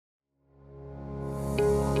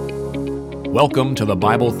Welcome to the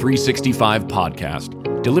Bible 365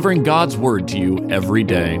 podcast, delivering God's Word to you every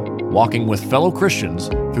day, walking with fellow Christians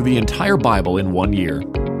through the entire Bible in 1 year.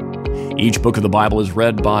 Each book of the Bible is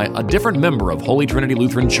read by a different member of Holy Trinity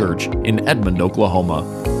Lutheran Church in Edmond, Oklahoma,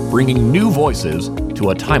 bringing new voices to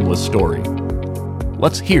a timeless story.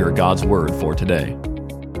 Let's hear God's Word for today.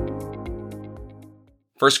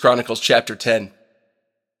 1 Chronicles chapter 10.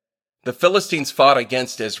 The Philistines fought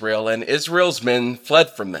against Israel, and Israel's men fled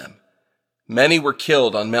from them. Many were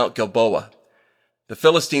killed on Mount Gilboa. The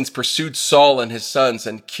Philistines pursued Saul and his sons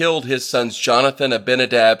and killed his sons Jonathan,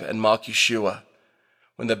 Abinadab, and Malchishua.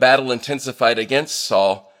 When the battle intensified against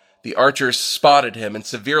Saul, the archers spotted him and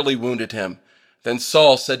severely wounded him. Then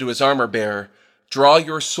Saul said to his armor-bearer, "Draw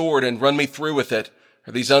your sword and run me through with it,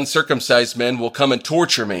 or these uncircumcised men will come and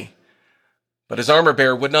torture me." But his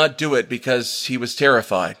armor-bearer would not do it because he was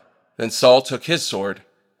terrified. Then Saul took his sword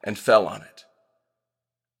and fell on it.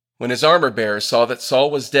 When his armor-bearer saw that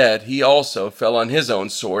Saul was dead, he also fell on his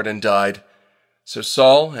own sword and died. So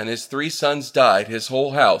Saul and his 3 sons died, his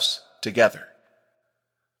whole house together.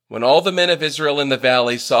 When all the men of Israel in the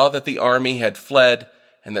valley saw that the army had fled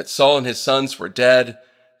and that Saul and his sons were dead,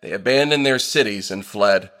 they abandoned their cities and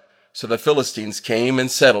fled. So the Philistines came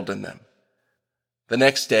and settled in them. The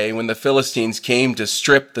next day, when the Philistines came to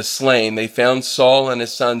strip the slain, they found Saul and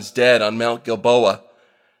his sons dead on Mount Gilboa.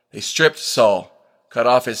 They stripped Saul, cut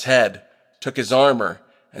off his head, took his armor,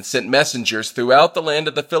 and sent messengers throughout the land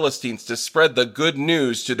of the Philistines to spread the good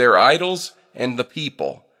news to their idols and the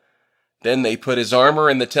people. Then they put his armor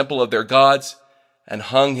in the temple of their gods and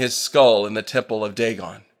hung his skull in the temple of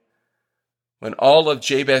Dagon. When all of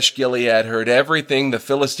Jabesh Gilead heard everything the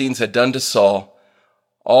Philistines had done to Saul,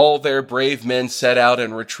 all their brave men set out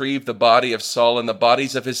and retrieved the body of Saul and the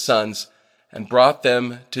bodies of his sons and brought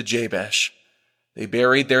them to Jabesh. They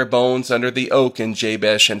buried their bones under the oak in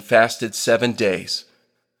Jabesh and fasted 7 days.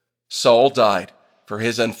 Saul died for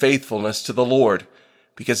his unfaithfulness to the Lord,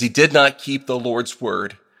 because he did not keep the Lord's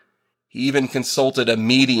word. He even consulted a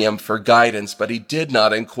medium for guidance, but he did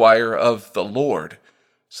not inquire of the Lord.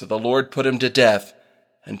 So the Lord put him to death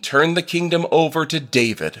and turned the kingdom over to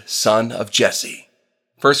David, son of Jesse.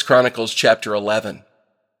 1 Chronicles chapter 11.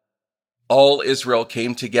 All Israel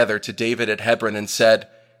came together to David at Hebron and said,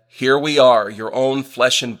 "Here we are, your own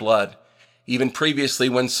flesh and blood. Even previously,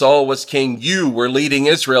 when Saul was king, you were leading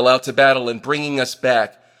Israel out to battle and bringing us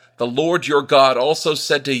back. The Lord your God also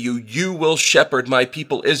said to you, 'You will shepherd my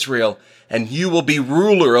people Israel, and you will be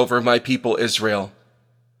ruler over my people Israel.'"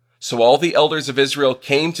 So all the elders of Israel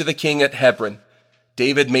came to the king at Hebron.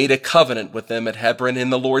 David made a covenant with them at Hebron in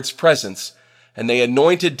the Lord's presence, and they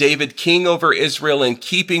anointed David king over Israel in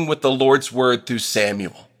keeping with the Lord's word through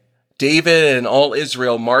Samuel. David and all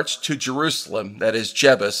Israel marched to Jerusalem, that is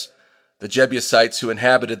Jebus. The Jebusites who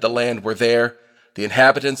inhabited the land were there. The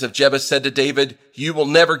inhabitants of Jebus said to David, "You will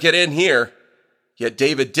never get in here." Yet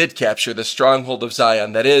David did capture the stronghold of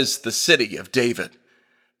Zion, that is, the city of David.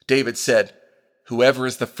 David said, "Whoever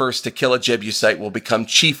is the first to kill a Jebusite will become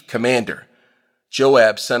chief commander."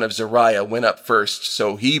 Joab, son of Zeruiah, went up first,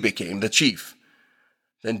 so he became the chief.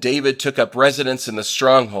 Then David took up residence in the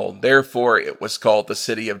stronghold. Therefore it was called the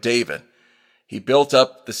city of David. He built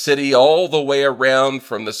up the city all the way around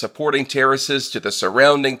from the supporting terraces to the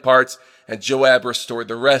surrounding parts, and Joab restored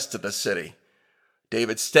the rest of the city.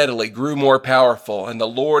 David steadily grew more powerful, and the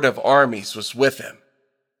Lord of armies was with him.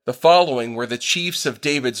 The following were the chiefs of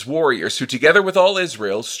David's warriors, who together with all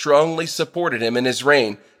Israel strongly supported him in his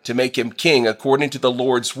reign to make him king according to the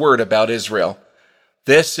Lord's word about Israel.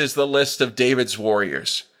 This is the list of David's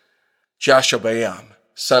warriors. Jashobeam,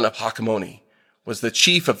 son of Hachmoni, was the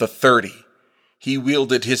chief of the 30. He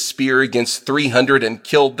wielded his spear against 300 and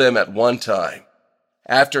killed them at one time.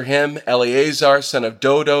 After him, Eleazar, son of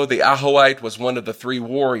Dodo, the Ahohite, was one of the 3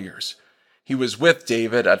 warriors. He was with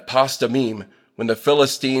David at Pasdamim when the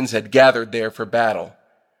Philistines had gathered there for battle.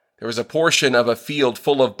 There was a portion of a field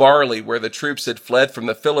full of barley where the troops had fled from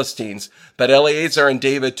the Philistines, but Eleazar and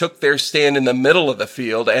David took their stand in the middle of the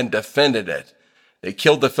field and defended it. They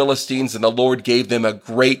killed the Philistines, and the Lord gave them a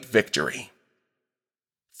great victory.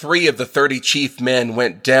 3 of the 30 chief men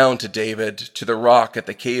went down to David to the rock at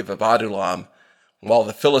the cave of Adullam, while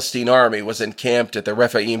the Philistine army was encamped at the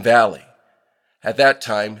Rephaim valley. At that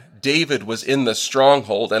time, David was in the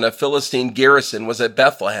stronghold, and a Philistine garrison was at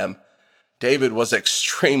Bethlehem. David was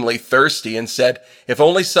extremely thirsty and said, "If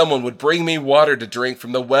only someone would bring me water to drink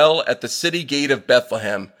from the well at the city gate of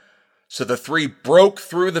Bethlehem." So the 3 broke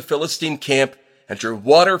through the Philistine camp and drew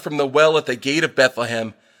water from the well at the gate of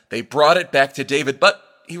Bethlehem. They brought it back to David, but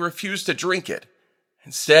he refused to drink it.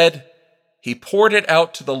 Instead, he poured it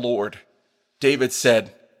out to the Lord. David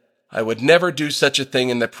said, I would never do such a thing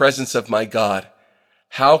in the presence of my God.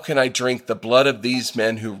 How can I drink the blood of these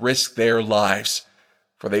men who risk their lives?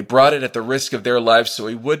 For they brought it at the risk of their lives, so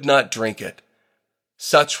he would not drink it.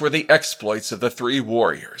 Such were the exploits of the three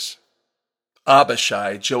warriors.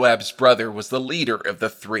 Abishai, Joab's brother, was the leader of the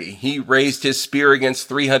three. He raised his spear against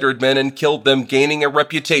 300 men and killed them, gaining a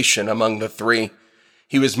reputation among the three.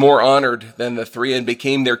 He was more honored than the three and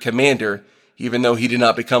became their commander, even though he did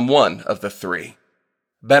not become one of the three.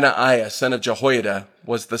 Benaiah, son of Jehoiada,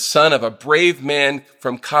 was the son of a brave man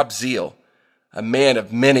from Kabzeel, a man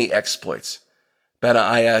of many exploits.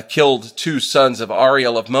 Benaiah killed 2 sons of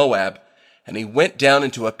Ariel of Moab, and he went down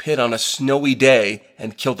into a pit on a snowy day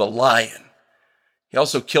and killed a lion. He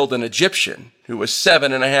also killed an Egyptian who was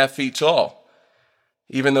 7.5 feet tall.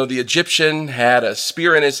 Even though the Egyptian had a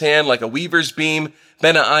spear in his hand like a weaver's beam,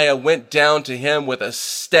 Benaiah went down to him with a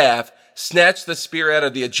staff, snatched the spear out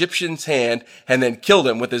of the Egyptian's hand, and then killed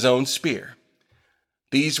him with his own spear.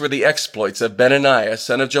 These were the exploits of Benaiah,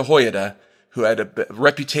 son of Jehoiada, who had a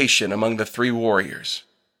reputation among the three warriors.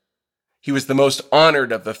 He was the most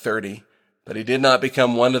honored of the 30, but he did not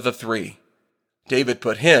become one of the three. David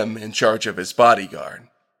put him in charge of his bodyguard.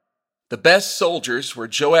 The best soldiers were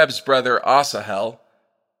Joab's brother Asahel,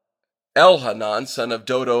 Elhanan, son of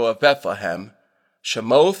Dodo of Bethlehem,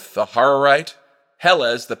 Shemoth the Hararite,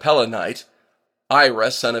 Helez the Pelonite,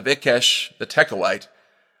 Ira, son of Ikesh the Tekoite,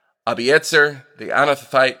 Abietzer the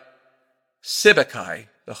Anathothite, Sibbecai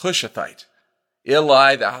the Hushathite,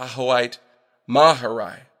 Eli the Ahoite,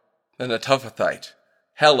 Maharai the Netophathite,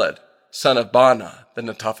 Heled, son of Baanah the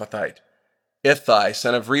Netophathite, Ithai,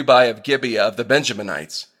 son of Ribai of Gibeah of the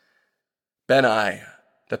Benjaminites, Benai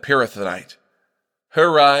the Pirathonite,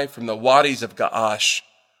 Hurai from the wadis of Gaash,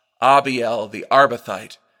 Abiel the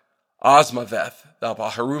Arbathite, Osmaveth the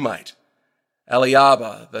Baharumite,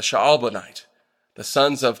 Eliabah the Shaalbonite, the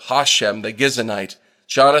sons of Hashem the Gizonite,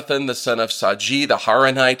 Jonathan the son of Saji the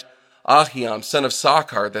Haranite, Ahiam son of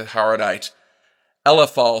Sakar the Haranite,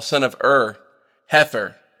 Eliphal son of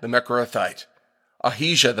Hefer the Mecherathite,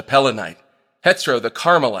 Ahijah the Pelonite, Hetzro the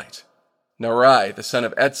Carmelite, Narai the son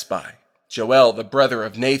of Etzbai, Joel the brother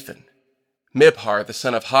of Nathan, Mibhar the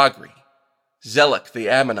son of Hagri, Zelek the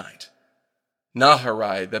Ammonite,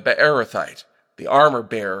 Naharai the Beerothite, the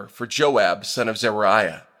armor-bearer for Joab son of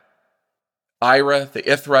Zeruiah, Ira the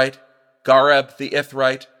Ithrite, Gareb the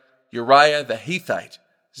Ithrite, Uriah the Hethite,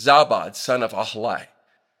 Zabad son of Ahlai,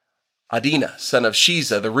 Adina son of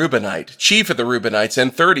Shiza the Reubenite, chief of the Reubenites,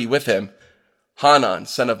 and 30 with him, Hanan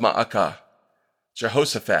son of Maacah,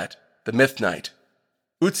 Jehoshaphat the Mithnite,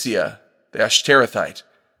 Uzziah the Ashterothite,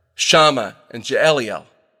 Shammah and Jeeliel,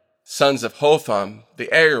 sons of Hotham the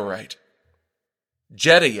Arorite,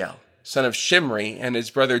 Jediel, son of Shimri, and his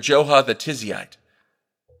brother Joha the Tizite,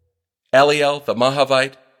 Eliel the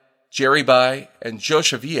Mahavite, Jeribai and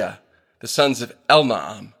Joshaviah, the sons of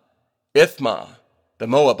Elnaam, Ithma the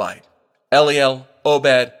Moabite, Eliel,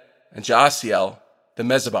 Obed, and Jaasiel the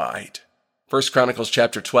Mezobaite. 1 Chronicles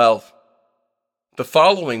chapter 12. The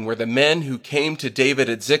following were the men who came to David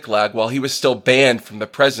at Ziklag while he was still banned from the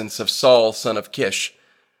presence of Saul, son of Kish.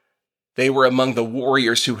 They were among the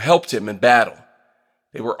warriors who helped him in battle.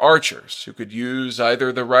 They were archers who could use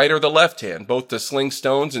either the right or the left hand, both to sling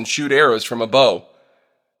stones and shoot arrows from a bow.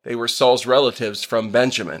 They were Saul's relatives from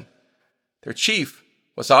Benjamin. Their chief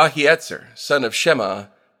was Ahiezer, son of Shema,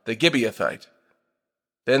 the Gibeathite.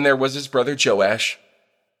 Then there was his brother Joash,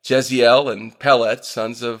 Jeziel and Pelet,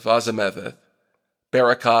 sons of Azamaveth,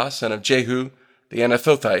 Barakah, son of Jehu, the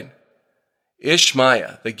Anathothite,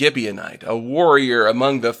 Ishmaiah, the Gibeonite, a warrior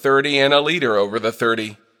among the 30 and a leader over the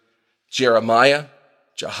 30, Jeremiah,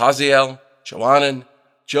 Jahaziel, Johanan,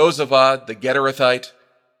 Josabad, the Gederathite,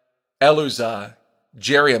 Eluzah,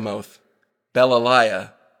 Jerimoth,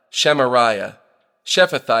 Belaliah, Shemariah,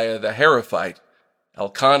 Shephathiah the Heraphite,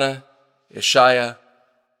 Elkanah, Ishiah,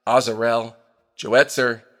 Azarel,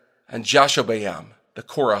 Joetzer, and Jashobeam, the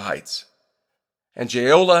Korahites, and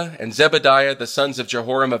Jeolah and Zebediah, the sons of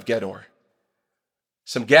Jehoram of Gedor.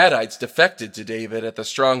 Some Gadites defected to David at the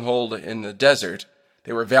stronghold in the desert.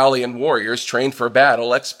 They were valiant warriors, trained for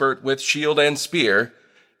battle, expert with shield and spear.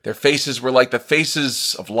 Their faces were like the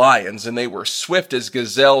faces of lions, and they were swift as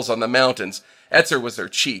gazelles on the mountains. Etzer was their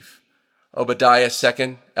chief. Obadiah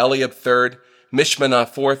 2nd, Eliab 3rd, Mishmanah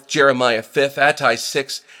 4th, Jeremiah 5th, Attai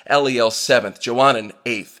 6th, Eliel 7th, Johanan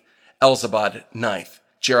 8th, Elzabad 9th,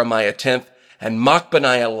 Jeremiah 10th, and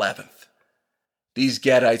Machbaniah 11th. These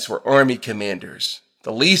Gadites were army commanders.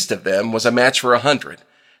 The least of them was a match for 100,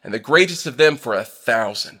 and the greatest of them for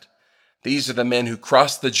 1,000. These are the men who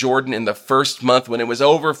crossed the Jordan in the first month when it was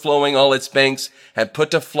overflowing all its banks and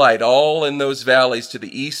put to flight all in those valleys to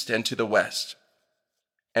the east and to the west.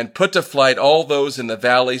 And put to flight all those in the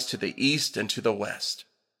valleys to the east and to the west.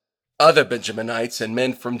 Other Benjaminites and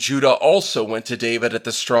men from Judah also went to David at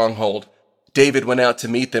the stronghold. David went out to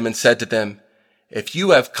meet them and said to them, "If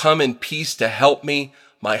you have come in peace to help me,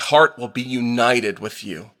 my heart will be united with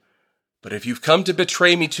you. But if you've come to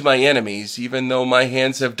betray me to my enemies, even though my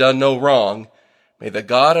hands have done no wrong, may the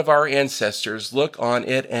God of our ancestors look on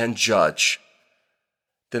it and judge."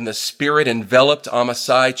 Then the Spirit enveloped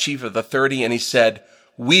Amasai, chief of the 30, and he said,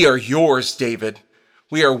 "We are yours, David.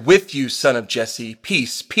 We are with you, son of Jesse.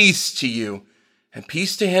 Peace, peace to you, and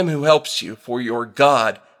peace to him who helps you, for your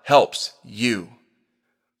God helps you."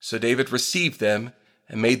 So David received them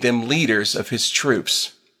and made them leaders of his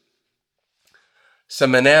troops.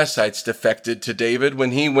 Some Manassites defected to David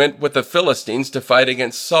when he went with the Philistines to fight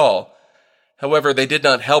against Saul. However, they did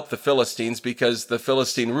not help the Philistines because the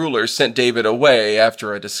Philistine rulers sent David away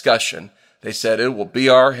after a discussion. They said, "It will be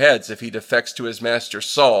our heads if he defects to his master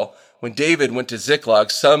Saul." When David went to Ziklag,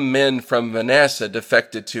 some men from Manasseh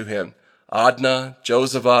defected to him: Adnah,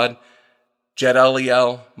 Jozabad,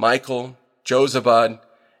 Jedaliel, Michael, Jozabad,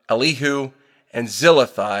 Elihu, and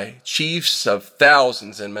Zilithai, chiefs of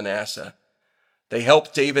thousands in Manasseh. They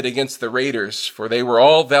helped David against the raiders, for they were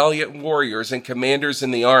all valiant warriors and commanders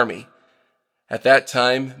in the army. At that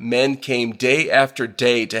time, men came day after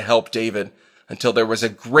day to help David, until there was a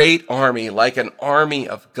great army, like an army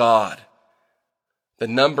of God. The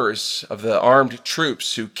numbers of the armed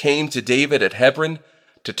troops who came to David at Hebron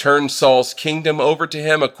to turn Saul's kingdom over to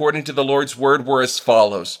him according to the Lord's word were as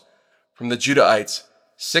follows. From the Judahites,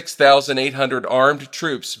 6,800 armed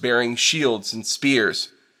troops bearing shields and spears.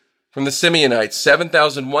 From the Simeonites,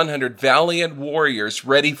 7,100 valiant warriors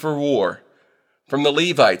ready for war. From the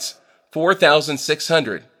Levites,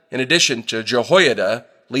 4,600, in addition to Jehoiada,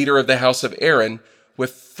 leader of the house of Aaron,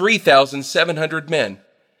 with 3,700 men,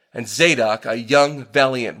 and Zadok, a young,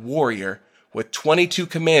 valiant warrior, with 22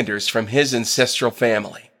 commanders from his ancestral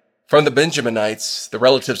family. From the Benjaminites, the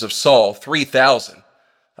relatives of Saul, 3,000.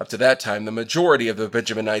 Up to that time, the majority of the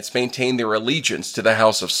Benjaminites maintained their allegiance to the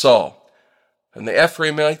house of Saul. From the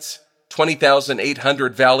Ephraimites,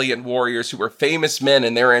 20,800 valiant warriors who were famous men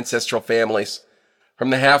in their ancestral families. From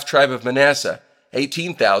the half-tribe of Manasseh,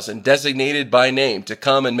 18,000 designated by name to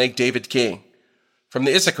come and make David king. From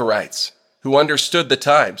the Issacharites, who understood the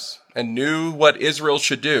times and knew what Israel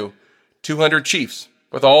should do, 200 chiefs,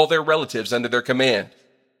 with all their relatives under their command.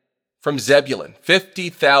 From Zebulun,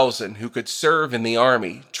 50,000 who could serve in the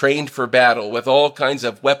army, trained for battle with all kinds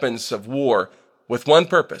of weapons of war, with one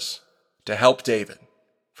purpose, to help David.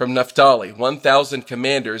 From Naphtali, 1,000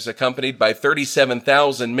 commanders accompanied by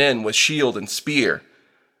 37,000 men with shield and spear.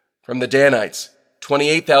 From the Danites,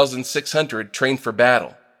 28,600 trained for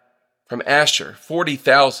battle. From Asher,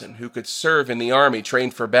 40,000 who could serve in the army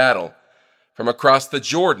trained for battle. From across the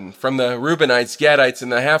Jordan, from the Reubenites, Gadites,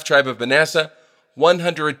 and the half-tribe of Manasseh,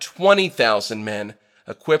 120,000 men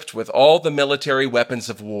equipped with all the military weapons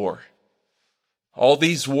of war. All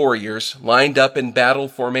these warriors, lined up in battle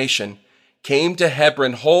formation, came to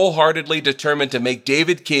Hebron wholeheartedly determined to make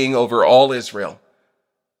David king over all Israel.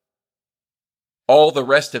 All the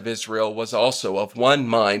rest of Israel was also of one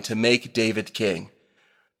mind to make David king.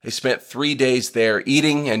 They spent 3 days there,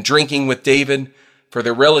 eating and drinking with David, for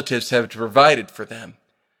their relatives had provided for them.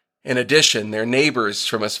 In addition, their neighbors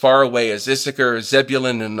from as far away as Issachar,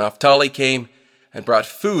 Zebulun, and Naphtali came and brought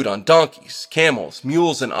food on donkeys, camels,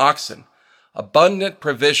 mules, and oxen, abundant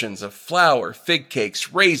provisions of flour, fig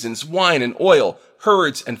cakes, raisins, wine, and oil,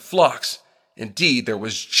 herds, and flocks. Indeed, there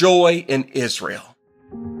was joy in Israel.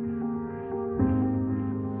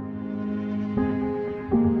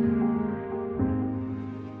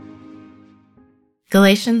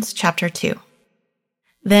 Galatians chapter 2.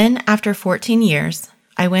 Then, after 14 years,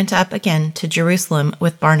 I went up again to Jerusalem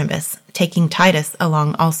with Barnabas, taking Titus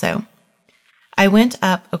along also. I went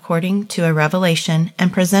up according to a revelation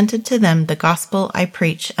and presented to them the gospel I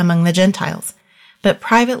preach among the Gentiles, but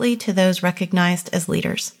privately to those recognized as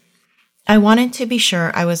leaders. I wanted to be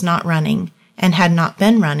sure I was not running, and had not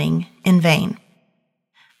been running, in vain.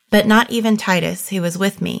 But not even Titus, who was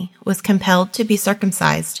with me, was compelled to be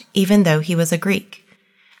circumcised, even though he was a Greek.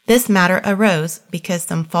 This matter arose because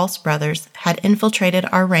some false brothers had infiltrated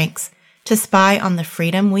our ranks to spy on the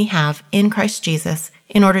freedom we have in Christ Jesus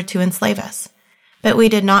in order to enslave us. But we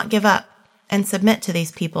did not give up and submit to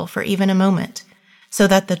these people for even a moment, so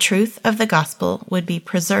that the truth of the gospel would be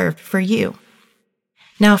preserved for you.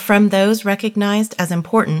 Now from those recognized as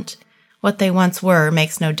important, What they once were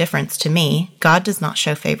makes no difference to me. God does not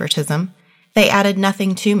show favoritism. They added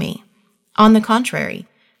nothing to me. On the contrary,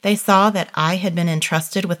 they saw that I had been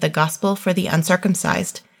entrusted with the gospel for the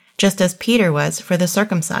uncircumcised, just as Peter was for the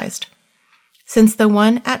circumcised. Since the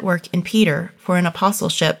one at work in Peter for an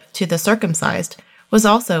apostleship to the circumcised was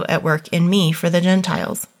also at work in me for the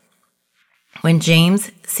Gentiles. When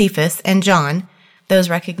James, Cephas, and John, those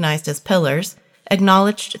recognized as pillars,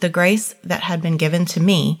 acknowledged the grace that had been given to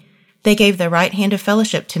me, they gave the right hand of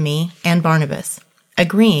fellowship to me and Barnabas,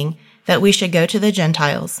 agreeing that we should go to the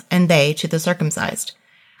Gentiles and they to the circumcised.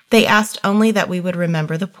 They asked only that we would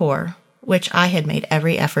remember the poor, which I had made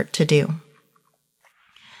every effort to do.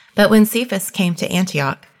 But when Cephas came to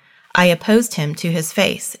Antioch, I opposed him to his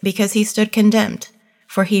face because he stood condemned,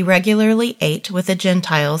 for he regularly ate with the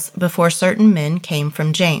Gentiles before certain men came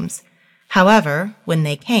from James. However, when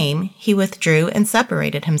they came, he withdrew and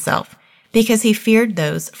separated himself, because he feared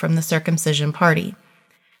those from the circumcision party.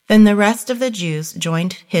 Then the rest of the Jews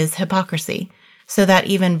joined his hypocrisy, so that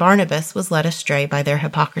even Barnabas was led astray by their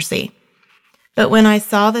hypocrisy. But when I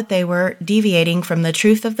saw that they were deviating from the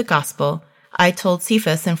truth of the gospel, I told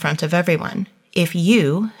Cephas in front of everyone, "If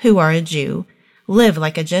you, who are a Jew, live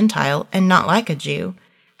like a Gentile and not like a Jew,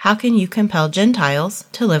 how can you compel Gentiles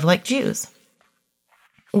to live like Jews?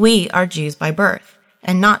 We are Jews by birth,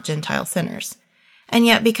 and not Gentile sinners. And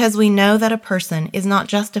yet because we know that a person is not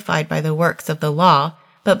justified by the works of the law,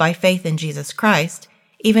 but by faith in Jesus Christ,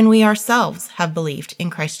 even we ourselves have believed in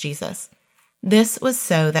Christ Jesus. This was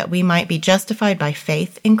so that we might be justified by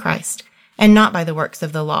faith in Christ, and not by the works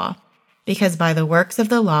of the law, because by the works of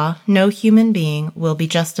the law no human being will be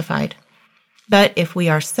justified. But if we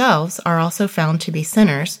ourselves are also found to be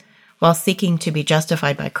sinners, while seeking to be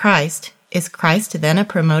justified by Christ, is Christ then a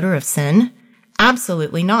promoter of sin?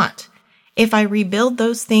 Absolutely not. If I rebuild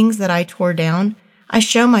those things that I tore down, I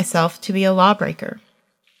show myself to be a lawbreaker.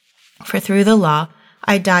 For through the law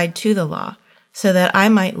I died to the law, so that I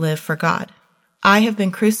might live for God. I have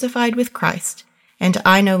been crucified with Christ, and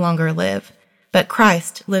I no longer live, but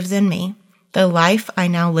Christ lives in me. The life I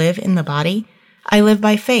now live in the body, I live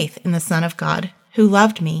by faith in the Son of God, who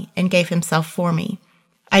loved me and gave himself for me.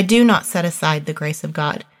 I do not set aside the grace of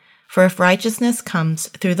God, for if righteousness comes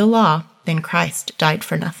through the law, then Christ died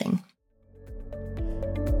for nothing."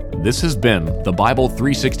 This has been the Bible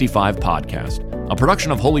 365 podcast, a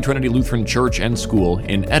production of Holy Trinity Lutheran Church and School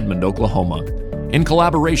in Edmond, Oklahoma, in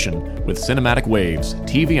collaboration with Cinematic Waves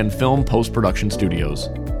TV and Film Post-Production Studios.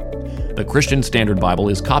 The Christian Standard Bible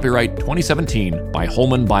is copyright 2017 by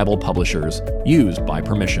Holman Bible Publishers, used by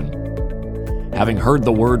permission. Having heard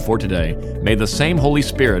the word for today, may the same Holy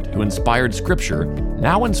Spirit who inspired Scripture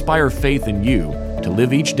now inspire faith in you to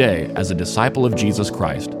live each day as a disciple of Jesus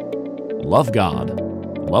Christ. Love God,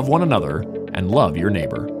 love one another, and love your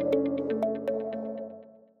neighbor.